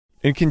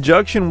In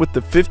conjunction with the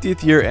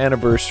 50th year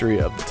anniversary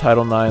of the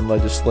Title IX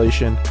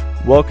legislation,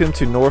 welcome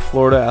to North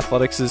Florida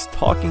Athletics'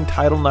 Talking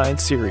Title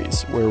IX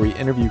series, where we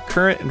interview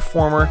current and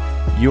former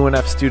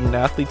UNF student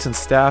athletes and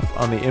staff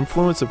on the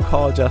influence of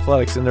college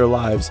athletics in their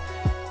lives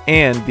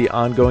and the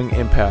ongoing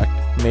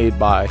impact made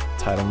by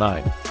Title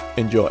IX.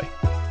 Enjoy.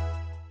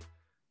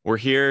 We're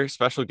here,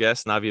 special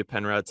guest Navia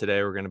Penrod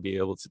today. We're going to be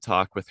able to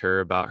talk with her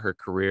about her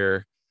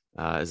career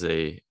as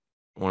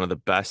one of the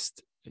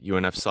best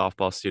UNF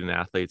softball student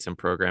athletes in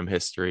program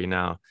history.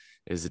 Now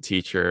is a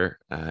teacher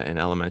in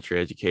elementary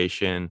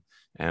education,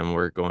 and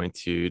we're going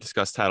to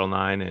discuss Title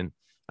IX and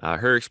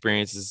her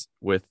experiences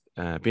with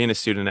being a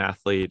student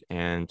athlete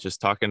and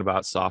just talking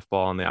about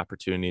softball and the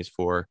opportunities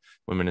for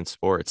women in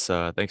sports.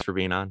 Thanks for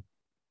being on.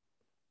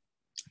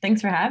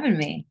 Thanks for having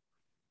me.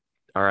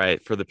 All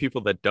right, for the people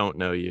that don't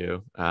know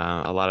you,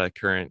 a lot of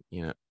current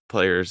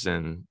players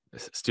and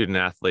student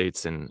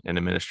athletes and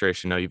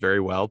administration know you very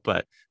well,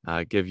 but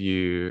give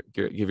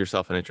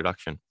yourself an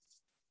introduction.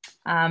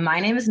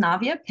 My name is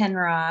Navia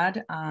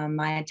Penrod.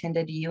 I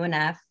attended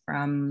UNF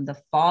from the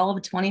fall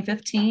of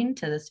 2015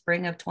 to the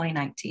spring of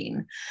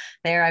 2019.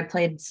 There I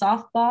played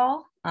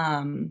softball.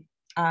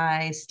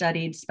 I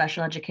studied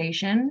special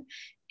education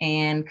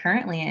and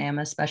currently am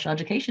a special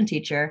education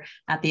teacher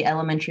at the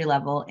elementary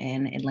level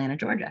in Atlanta,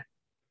 Georgia.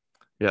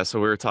 Yeah, so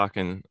we were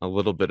talking a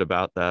little bit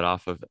about that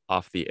off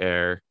the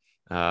air.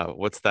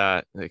 What's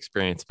that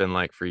experience been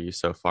like for you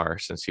so far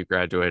since you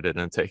graduated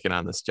and taken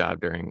on this job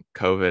during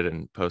COVID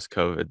and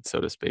post-COVID,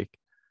 so to speak?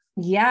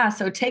 Yeah,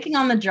 so taking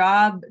on the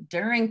job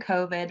during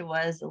COVID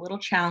was a little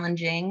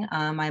challenging.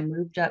 I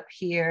moved up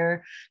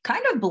here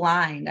kind of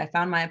blind. I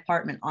found my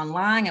apartment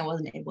online. I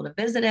wasn't able to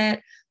visit it.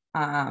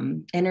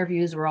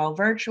 Interviews were all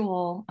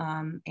virtual,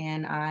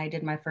 and I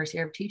did my first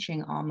year of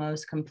teaching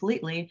almost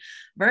completely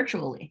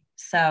virtually.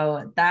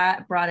 So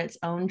that brought its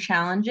own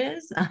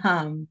challenges.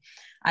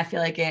 I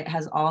feel like it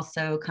has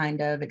also kind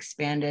of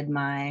expanded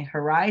my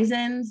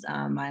horizons.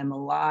 I'm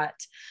a lot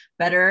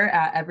better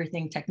at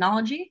everything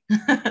technology.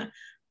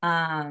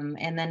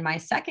 And then my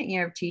second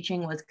year of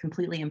teaching was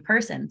completely in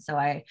person. So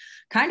I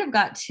kind of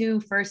got two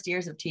first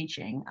years of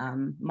teaching,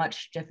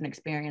 much different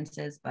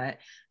experiences, but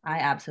I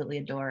absolutely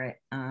adore it.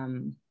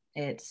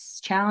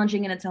 It's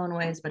challenging in its own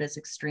ways, but it's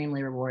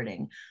extremely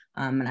rewarding.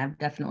 And I've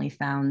definitely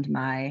found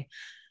my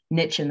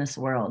niche in this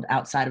world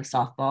outside of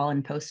softball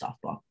and post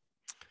softball.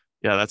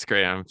 Yeah, that's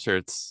great. I'm sure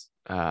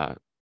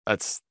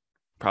that's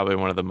probably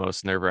one of the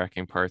most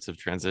nerve-wracking parts of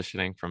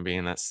transitioning from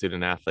being that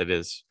student athlete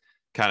is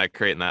kind of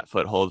creating that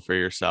foothold for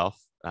yourself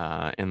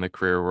in the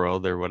career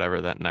world or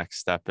whatever that next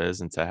step is,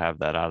 and to have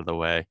that out of the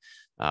way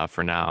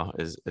for now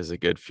is a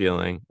good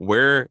feeling.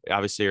 Where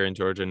obviously you're in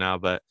Georgia now,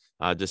 but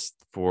just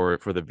for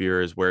the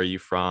viewers, where are you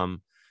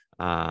from?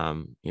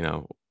 Yes.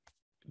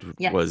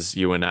 Was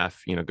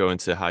UNF, go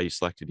into how you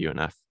selected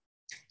UNF.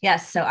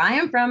 Yes. So I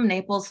am from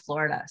Naples,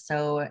 Florida.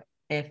 So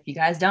if you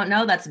guys don't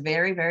know, that's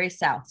very, very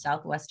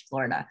southwest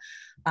Florida.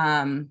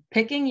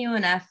 Picking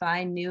UNF,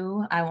 I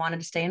knew I wanted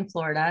to stay in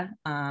Florida.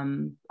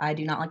 I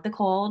do not like the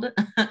cold.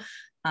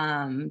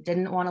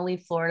 Didn't want to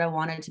leave Florida,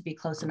 wanted to be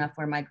close enough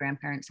where my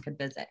grandparents could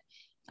visit.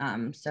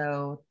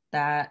 So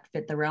that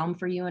fit the realm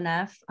for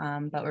UNF.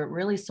 But what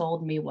really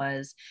sold me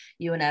was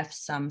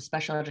UNF's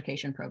special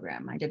education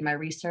program. I did my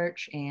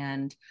research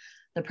and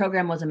the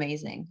program was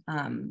amazing.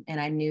 And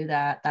I knew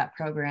that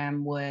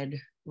program would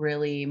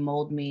really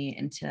mold me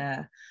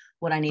into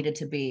what I needed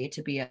to be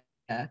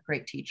a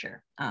great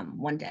teacher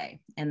one day.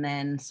 And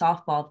then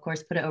softball, of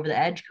course, put it over the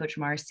edge. Coach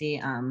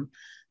Marcy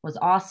was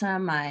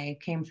awesome. I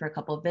came for a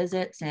couple of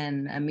visits,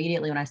 and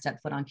immediately when I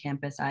stepped foot on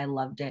campus, I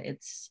loved it.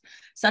 It's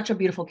such a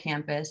beautiful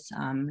campus.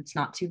 It's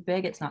not too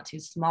big. It's not too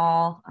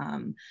small.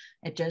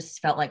 It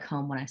just felt like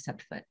home when I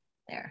stepped foot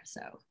there.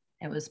 So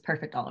it was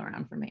perfect all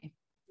around for me.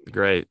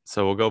 Great.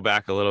 So we'll go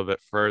back a little bit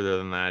further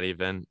than that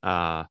even.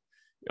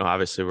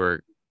 Obviously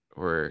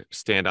we're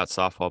standout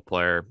softball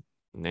player,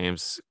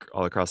 names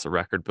all across the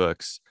record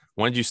books.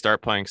 When did you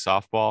start playing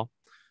softball?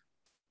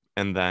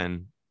 And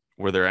then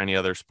were there any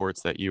other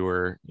sports that you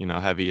were,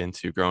 heavy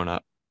into growing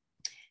up?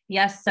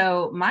 Yes.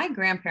 So my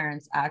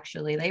grandparents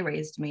actually, they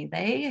raised me.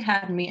 They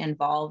had me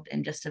involved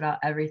in just about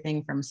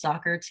everything from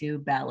soccer to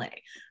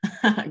ballet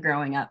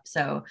growing up.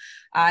 So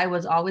I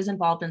was always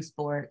involved in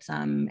sports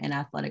and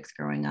athletics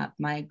growing up.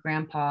 My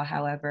grandpa,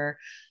 however,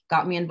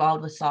 got me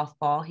involved with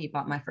softball. He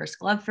bought my first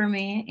glove for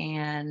me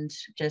and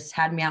just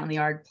had me out in the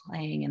yard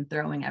playing and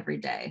throwing every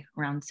day,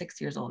 around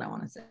 6 years old, I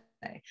want to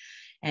say.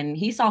 And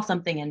he saw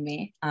something in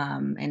me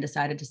and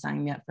decided to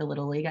sign me up for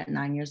Little League at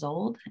 9 years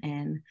old.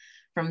 And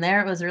from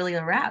there, it was really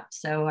a wrap.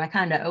 So I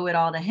kind of owe it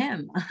all to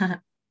him.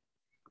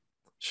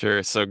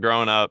 Sure. So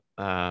growing up,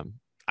 I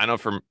know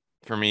for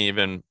me,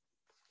 even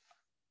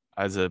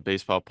as a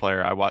baseball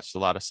player, I watched a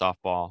lot of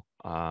softball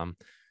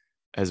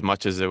as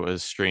much as it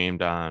was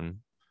streamed on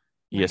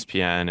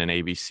ESPN and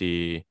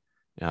ABC.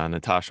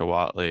 Natasha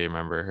Watley,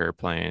 remember her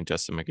playing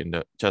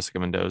Jessica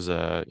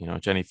Mendoza,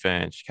 Jenny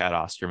Finch, Kat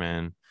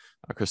Osterman,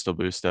 Crystal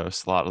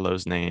Bustos, a lot of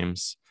those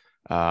names.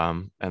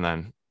 And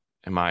then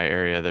in my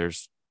area,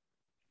 there's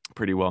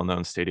pretty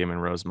well-known stadium in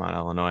Rosemont,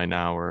 Illinois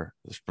now, where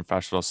there's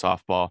professional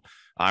softball.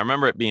 I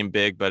remember it being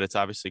big, but it's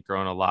obviously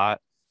grown a lot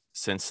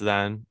since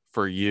then.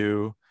 For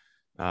you,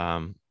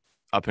 um,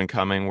 up and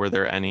coming, were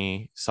there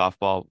any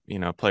softball,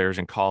 players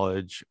in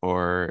college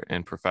or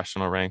in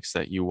professional ranks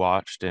that you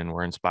watched and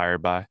were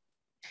inspired by?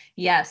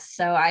 Yes.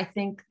 So I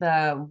think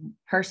the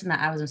person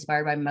that I was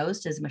inspired by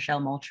most is Michelle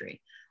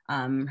Moultrie.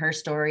 Her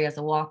story as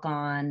a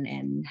walk-on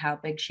and how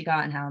big she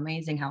got and how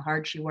amazing, how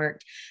hard she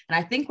worked. And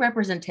I think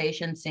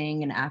representation,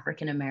 seeing an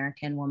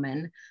African-American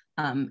woman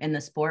in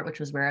the sport, which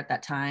was rare at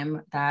that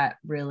time, that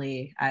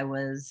really, I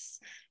was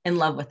in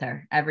love with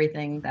her.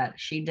 Everything that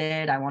she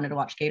did, I wanted to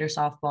watch Gator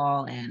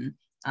softball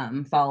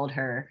and followed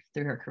her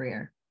through her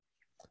career.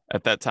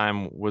 At that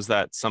time, was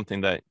that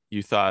something that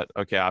you thought,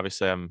 okay,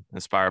 obviously I'm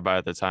inspired by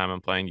at the time?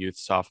 I'm playing youth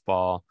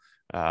softball,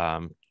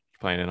 um,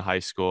 playing in high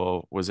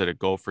school. Was it a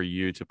goal for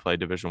you to play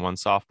Division I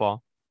softball?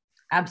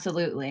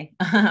 Absolutely.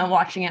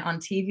 Watching it on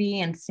TV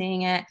and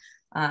seeing it,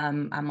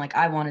 I'm like,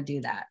 I want to do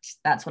that.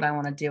 That's what I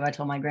want to do. I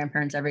told my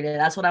grandparents every day,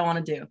 that's what I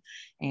want to do,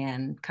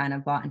 and kind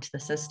of bought into the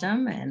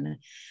system, and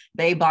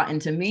they bought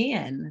into me,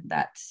 and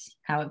that's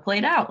how it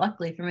played out,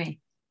 luckily for me.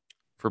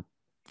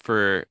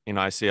 For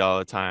I see all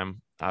the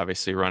time,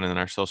 obviously running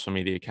our social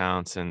media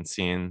accounts and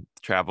seeing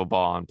travel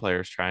ball and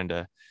players trying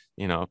to,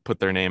 put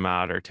their name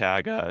out or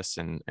tag us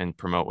and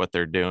promote what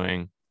they're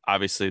doing.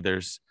 Obviously,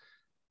 there's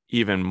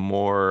even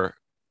more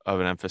of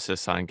an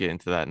emphasis on getting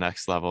to that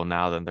next level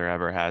now than there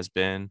ever has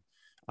been.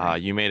 Right.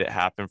 You made it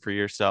happen for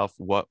yourself.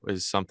 What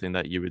is something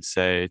that you would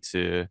say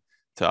to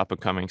up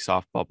and coming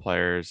softball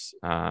players?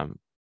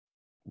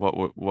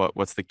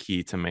 What's the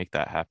key to make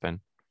that happen?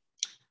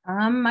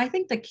 I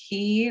think the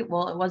key,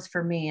 well, it was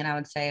for me, and I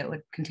would say it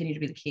would continue to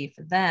be the key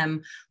for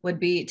them, would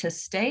be to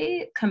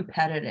stay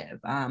competitive.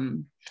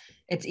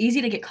 It's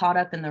easy to get caught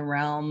up in the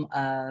realm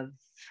of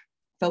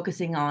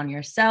focusing on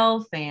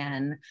yourself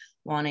and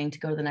wanting to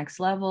go to the next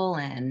level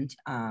and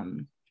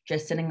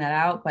just sitting that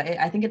out. But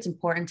I think it's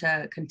important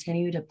to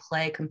continue to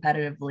play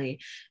competitively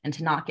and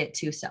to not get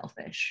too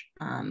selfish,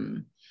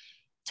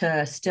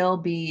 to still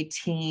be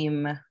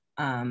team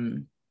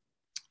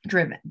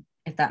driven,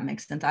 if that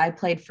makes sense. I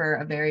played for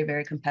a very,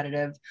 very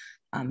competitive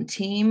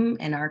team,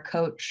 and our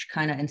coach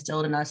kind of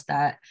instilled in us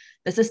that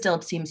this is still a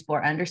team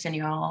sport. I understand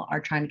you all are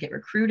trying to get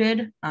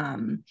recruited,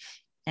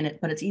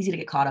 but it's easy to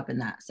get caught up in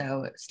that.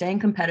 So staying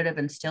competitive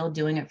and still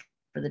doing it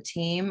for the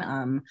team,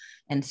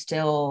 and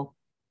still,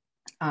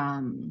 I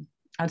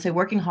would say,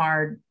 working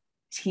hard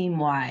team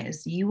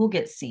wise, you will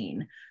get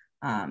seen.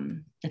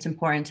 It's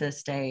important to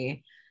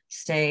stay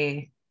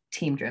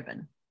team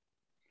driven.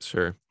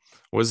 Sure.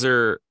 Was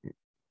there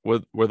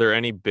were there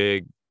any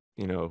big,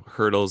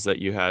 hurdles that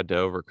you had to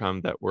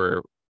overcome that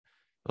were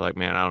like,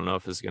 man, I don't know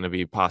if it's going to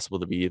be possible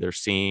to be either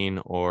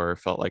seen or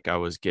felt like I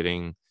was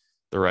getting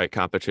the right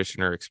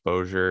competition or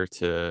exposure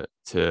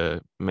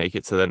to make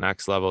it to the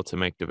next level, to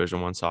make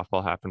Division I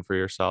softball happen for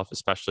yourself,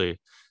 especially,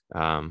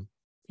 I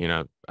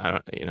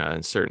don't,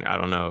 in certain, I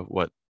don't know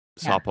what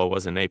Yeah. softball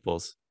was in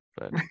Naples,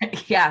 but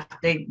Yeah,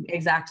 they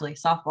exactly.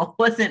 Softball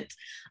wasn't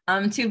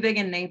too big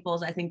in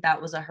Naples. I think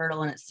that was a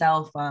hurdle in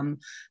itself.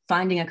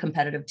 Finding a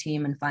competitive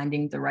team and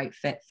finding the right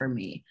fit for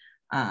me.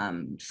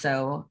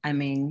 So I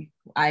mean,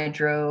 I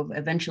drove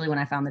eventually when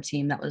I found the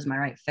team that was my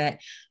right fit.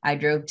 I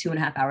drove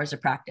 2.5 hours to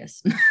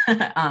practice,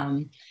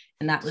 and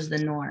that was the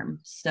norm.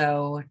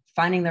 So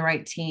finding the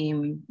right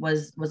team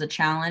was a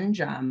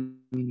challenge.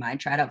 I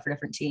tried out for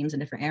different teams in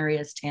different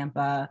areas: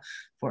 Tampa,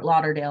 Fort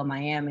Lauderdale,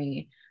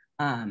 Miami.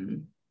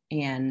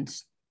 And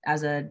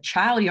as a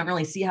child, you don't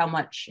really see how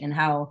much and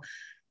how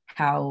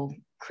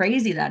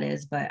crazy that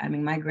is. But I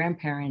mean, my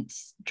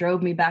grandparents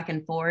drove me back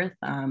and forth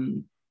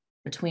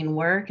between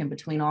work and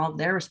between all of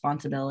their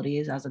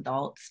responsibilities as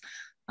adults,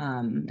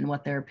 and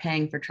what they're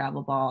paying for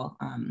travel ball.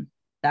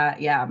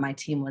 That, yeah, my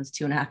team was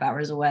 2.5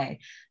 hours away.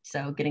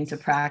 So getting to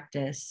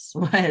practice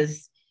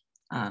was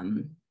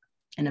an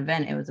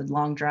event. It was a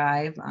long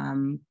drive.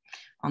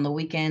 On the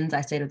weekends, I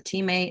stayed with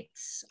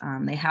teammates.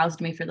 They housed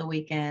me for the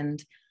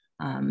weekend.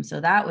 So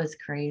that was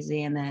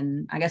crazy. And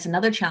then I guess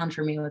another challenge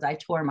for me was I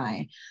tore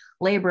my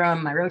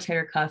labrum, my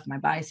rotator cuff, my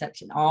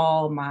biceps, and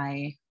all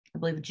my, I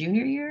believe,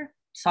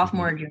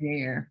 sophomore, junior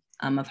year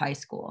of high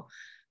school.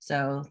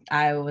 So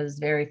I was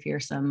very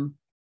fearsome.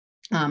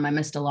 I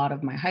missed a lot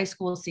of my high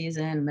school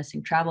season,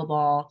 missing travel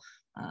ball.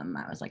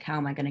 I was like, how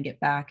am I going to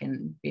get back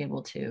and be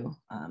able to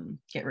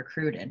get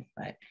recruited?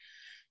 But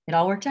it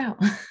all worked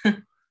out.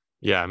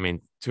 yeah, I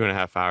mean,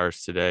 2.5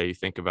 hours today, you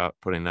think about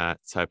putting that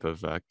type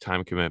of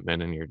time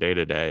commitment in your day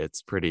to day,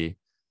 it's a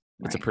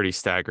Right. pretty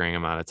staggering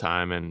amount of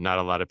time. And not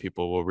a lot of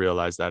people will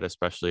realize that,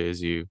 especially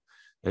as you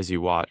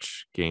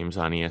watch games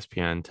on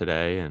ESPN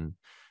today and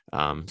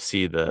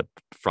see the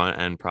front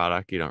end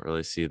product. You don't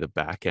really see the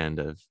back end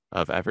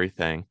of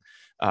everything.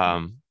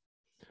 Um,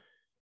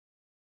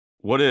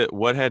 what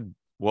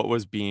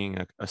was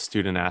being a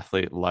student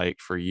athlete like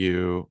for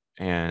you,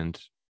 and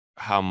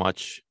how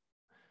much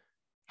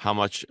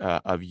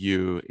of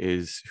you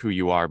is who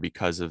you are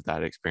because of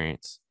that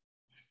experience?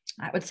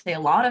 I would say a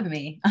lot of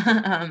me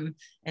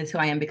is who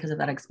I am because of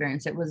that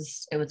experience. It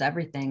was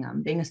everything.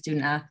 Being a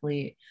student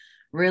athlete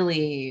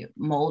really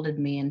molded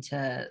me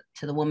to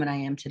the woman I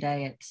am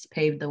today. It's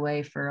paved the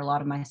way for a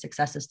lot of my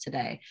successes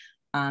today.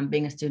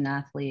 Being a student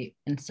athlete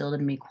instilled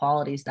in me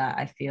qualities that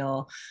I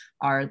feel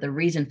are the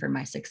reason for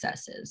my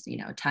successes.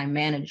 Time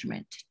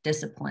management,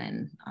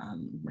 discipline,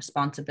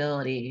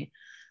 responsibility,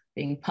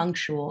 being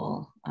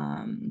punctual,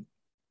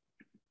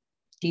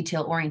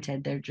 detail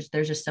oriented.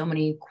 There's just so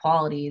many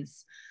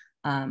qualities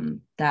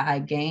that I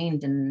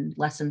gained and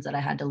lessons that I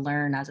had to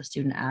learn as a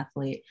student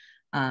athlete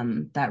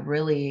that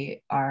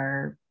really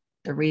are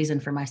the reason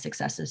for my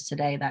successes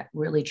today, that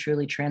really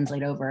truly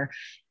translate over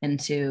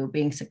into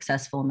being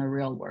successful in the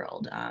real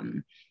world.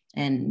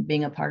 And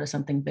being a part of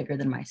something bigger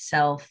than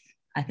myself,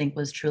 I think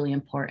was truly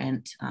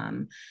important,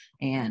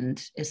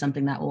 and is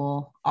something that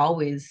will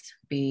always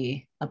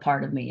be a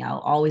part of me. I'll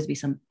always be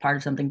some part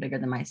of something bigger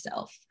than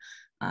myself,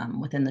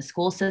 within the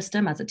school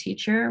system, as a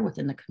teacher,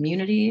 within the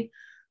community,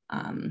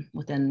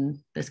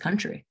 within this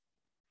country.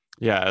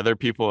 Yeah, other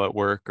people at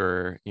work,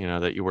 or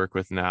that you work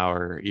with now,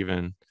 or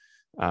even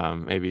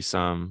maybe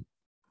some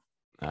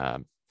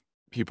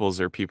pupils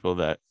or people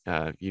that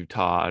you've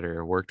taught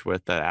or worked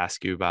with that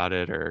ask you about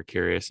it or are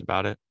curious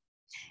about it?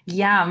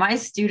 Yeah, my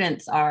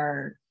students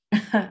are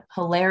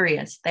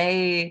hilarious.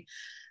 They,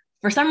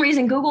 for some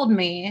reason, Googled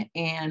me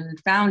and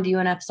found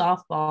UNF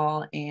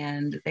softball,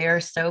 and they're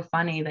so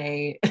funny.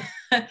 They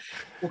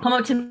will come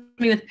up to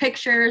me with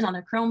pictures on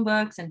their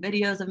Chromebooks and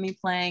videos of me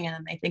playing,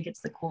 and they think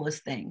it's the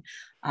coolest thing.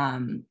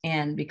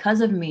 And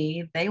because of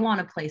me, they want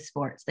to play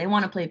sports. They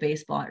want to play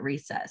baseball at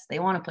recess. They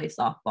want to play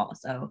softball.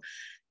 So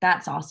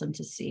that's awesome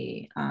to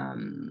see.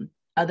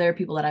 Other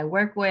people that I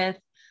work with,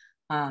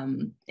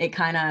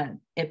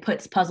 it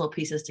puts puzzle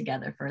pieces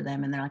together for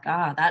them, and they're like,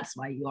 that's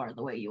why you are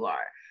the way you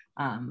are.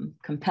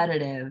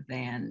 Competitive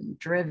and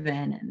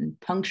driven and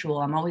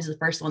punctual. I'm always the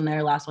first one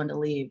there, last one to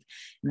leave.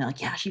 And they're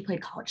like, yeah, she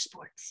played college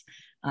sports.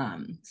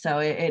 So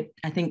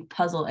I think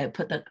puts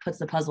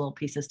the puzzle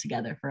pieces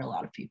together for a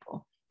lot of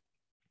people.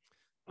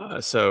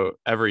 So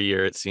every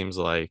year it seems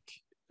like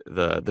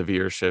the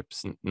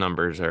viewerships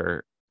numbers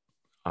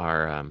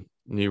are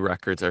new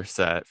records are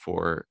set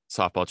for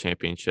softball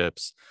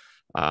championships.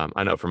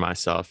 I know for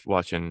myself,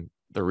 watching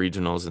the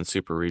regionals and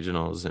super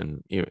regionals,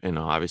 and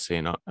obviously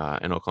in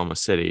Oklahoma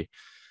City,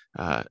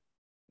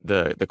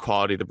 the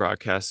quality of the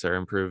broadcasts are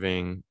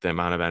improving. The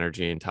amount of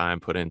energy and time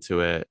put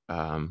into it.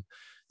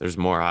 There's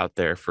more out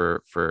there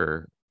for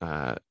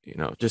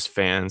just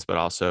fans, but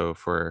also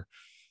for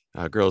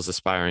girls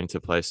aspiring to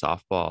play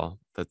softball.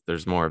 That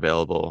there's more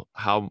available.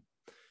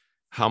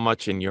 How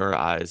much in your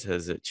eyes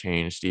has it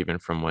changed, even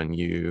from when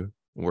you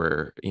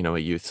were a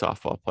youth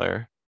softball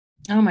player?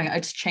 Oh my God,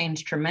 it's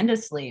changed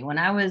tremendously. When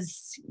I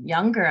was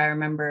younger, I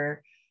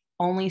remember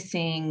only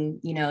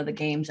seeing, the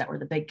games that were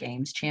the big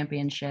games,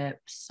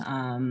 championships,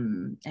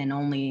 and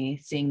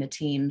only seeing the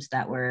teams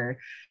that were,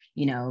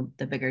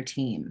 the bigger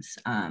teams.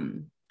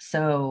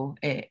 So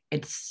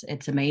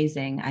it's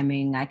amazing. I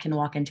mean, I can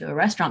walk into a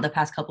restaurant the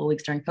past couple of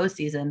weeks during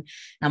postseason, and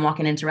I'm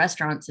walking into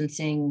restaurants and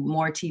seeing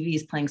more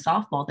TVs playing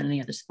softball than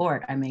any other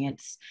sport. I mean,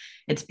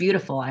 it's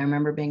beautiful. I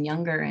remember being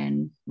younger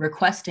and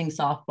requesting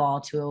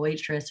softball to a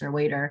waitress or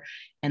waiter,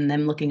 and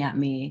them looking at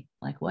me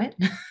like, what?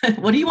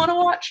 What do you want to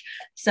watch?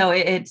 So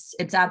it's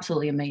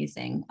absolutely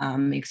amazing.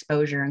 The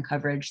exposure and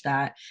coverage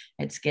that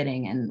it's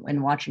getting,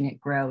 and watching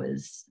it grow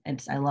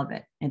I love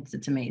it.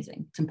 It's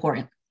amazing. It's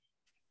important.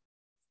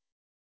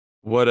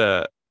 What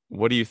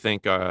do you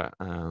think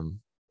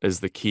is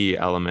the key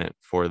element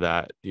for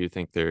that? Do you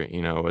think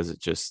is it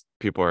just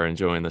people are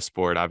enjoying the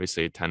sport?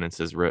 Obviously attendance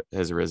has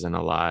risen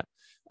a lot.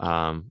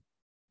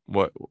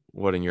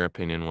 What in your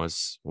opinion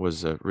was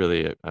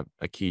really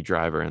a key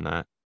driver in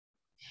that?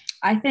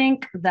 I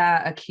think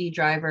that a key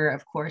driver,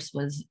 of course,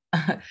 was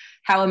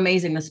how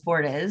amazing the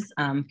sport is.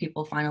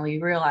 People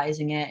finally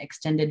realizing it,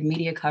 extended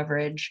media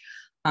coverage.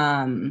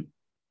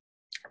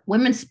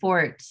 Women's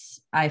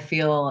sports, I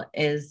feel,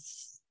 is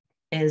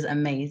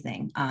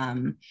amazing,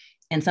 and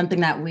something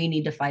that we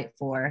need to fight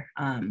for.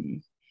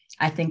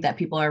 I think that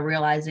people are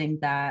realizing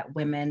that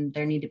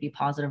there need to be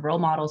positive role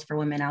models for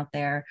women out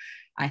there.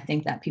 I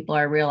think that people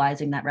are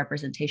realizing that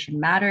representation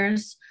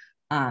matters.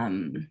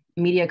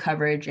 Media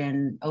coverage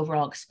and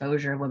overall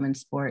exposure of women's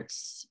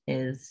sports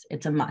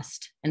it's a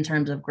must in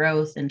terms of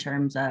growth, in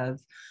terms of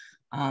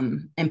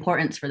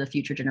importance for the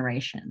future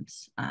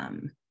generations.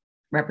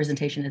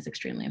 Representation is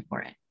extremely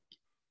important.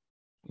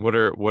 What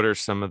are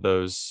some of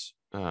those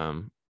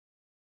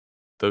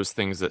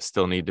things that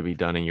still need to be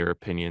done, in your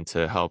opinion,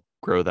 to help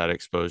grow that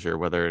exposure,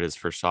 whether it is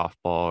for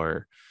softball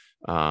or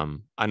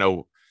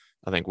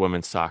I think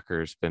women's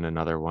soccer has been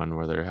another one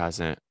where there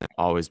hasn't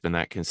always been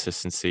that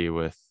consistency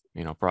with,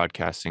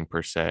 broadcasting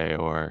per se,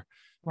 or,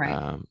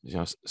 Right.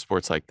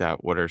 sports like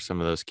that. What are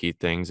some of those key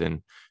things,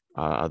 and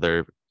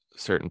other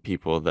certain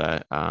people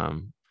that,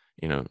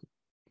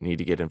 need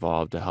to get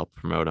involved to help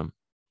promote them?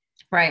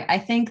 Right. I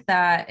think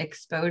that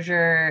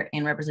exposure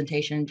and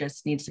representation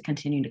just needs to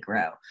continue to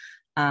grow.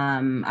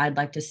 I'd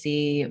like to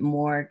see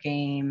more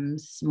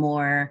games,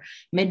 more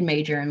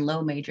mid-major and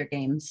low-major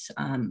games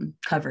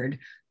covered.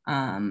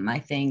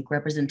 I think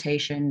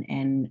representation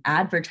in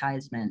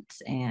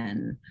advertisements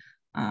and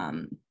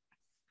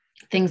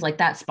things like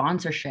that,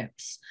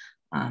 sponsorships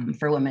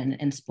for women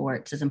in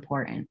sports is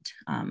important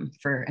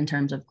for in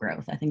terms of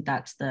growth. I think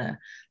that's the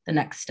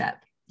next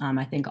step.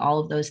 I think all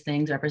of those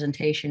things,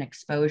 representation,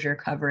 exposure,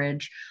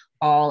 coverage,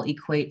 all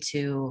equate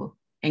to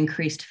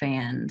increased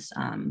fans.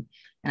 And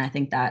I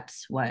think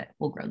that's what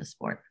will grow the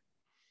sport.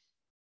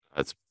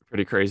 That's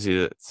pretty crazy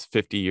that it's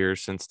 50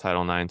 years since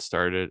Title IX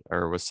started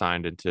or was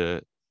signed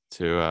into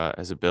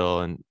as a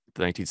bill in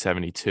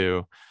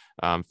 1972.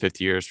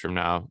 50 years from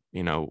now,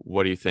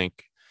 what do you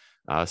think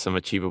some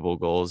achievable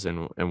goals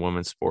in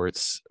women's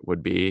sports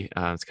would be?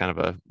 It's kind of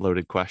a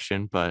loaded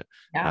question, but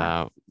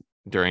Yeah.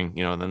 during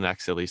the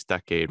next at least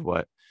decade,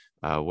 what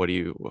do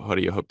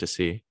you hope to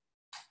see?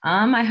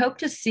 I hope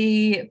to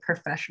see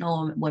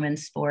professional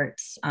women's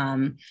sports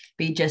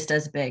be just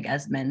as big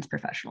as men's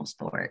professional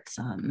sports.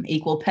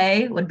 Equal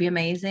pay would be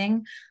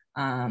amazing.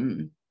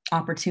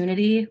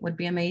 Opportunity would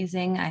be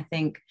amazing. I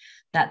think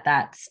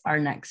that's our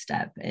next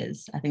step.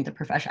 Is I think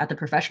at the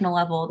professional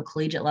level, the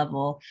collegiate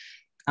level,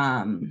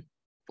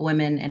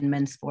 women and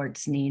men's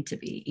sports need to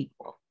be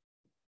equal.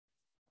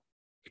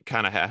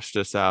 Kind of hashed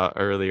this out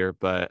earlier,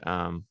 but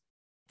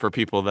for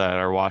people that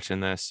are watching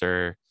this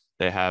or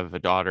they have a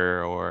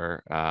daughter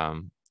or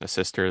a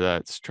sister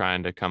that's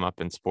trying to come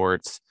up in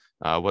sports,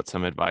 what's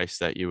some advice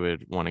that you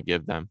would want to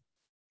give them?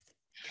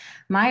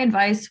 My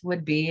advice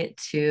would be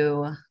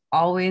to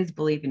always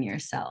believe in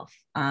yourself.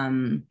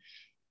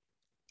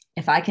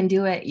 If I can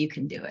do it, you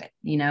can do it.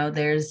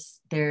 There's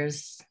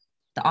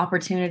the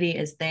opportunity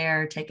is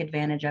there. Take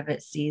advantage of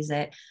it, seize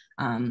it,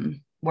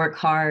 work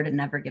hard, and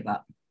never give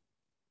up.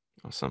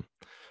 Awesome.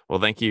 Well,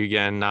 thank you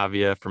again,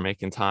 Navia, for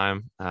making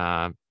time.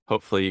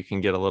 Hopefully you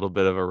can get a little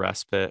bit of a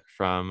respite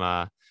from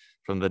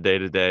the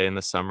day-to-day in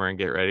the summer and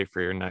get ready for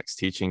your next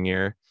teaching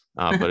year.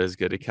 But it's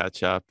good to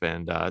catch up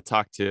and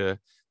talk to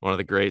one of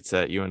the greats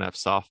at UNF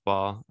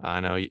softball.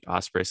 I know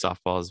Osprey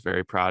softball is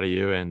very proud of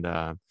you,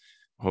 and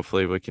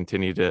hopefully we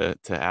continue to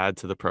add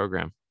to the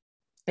program.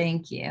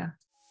 Thank you.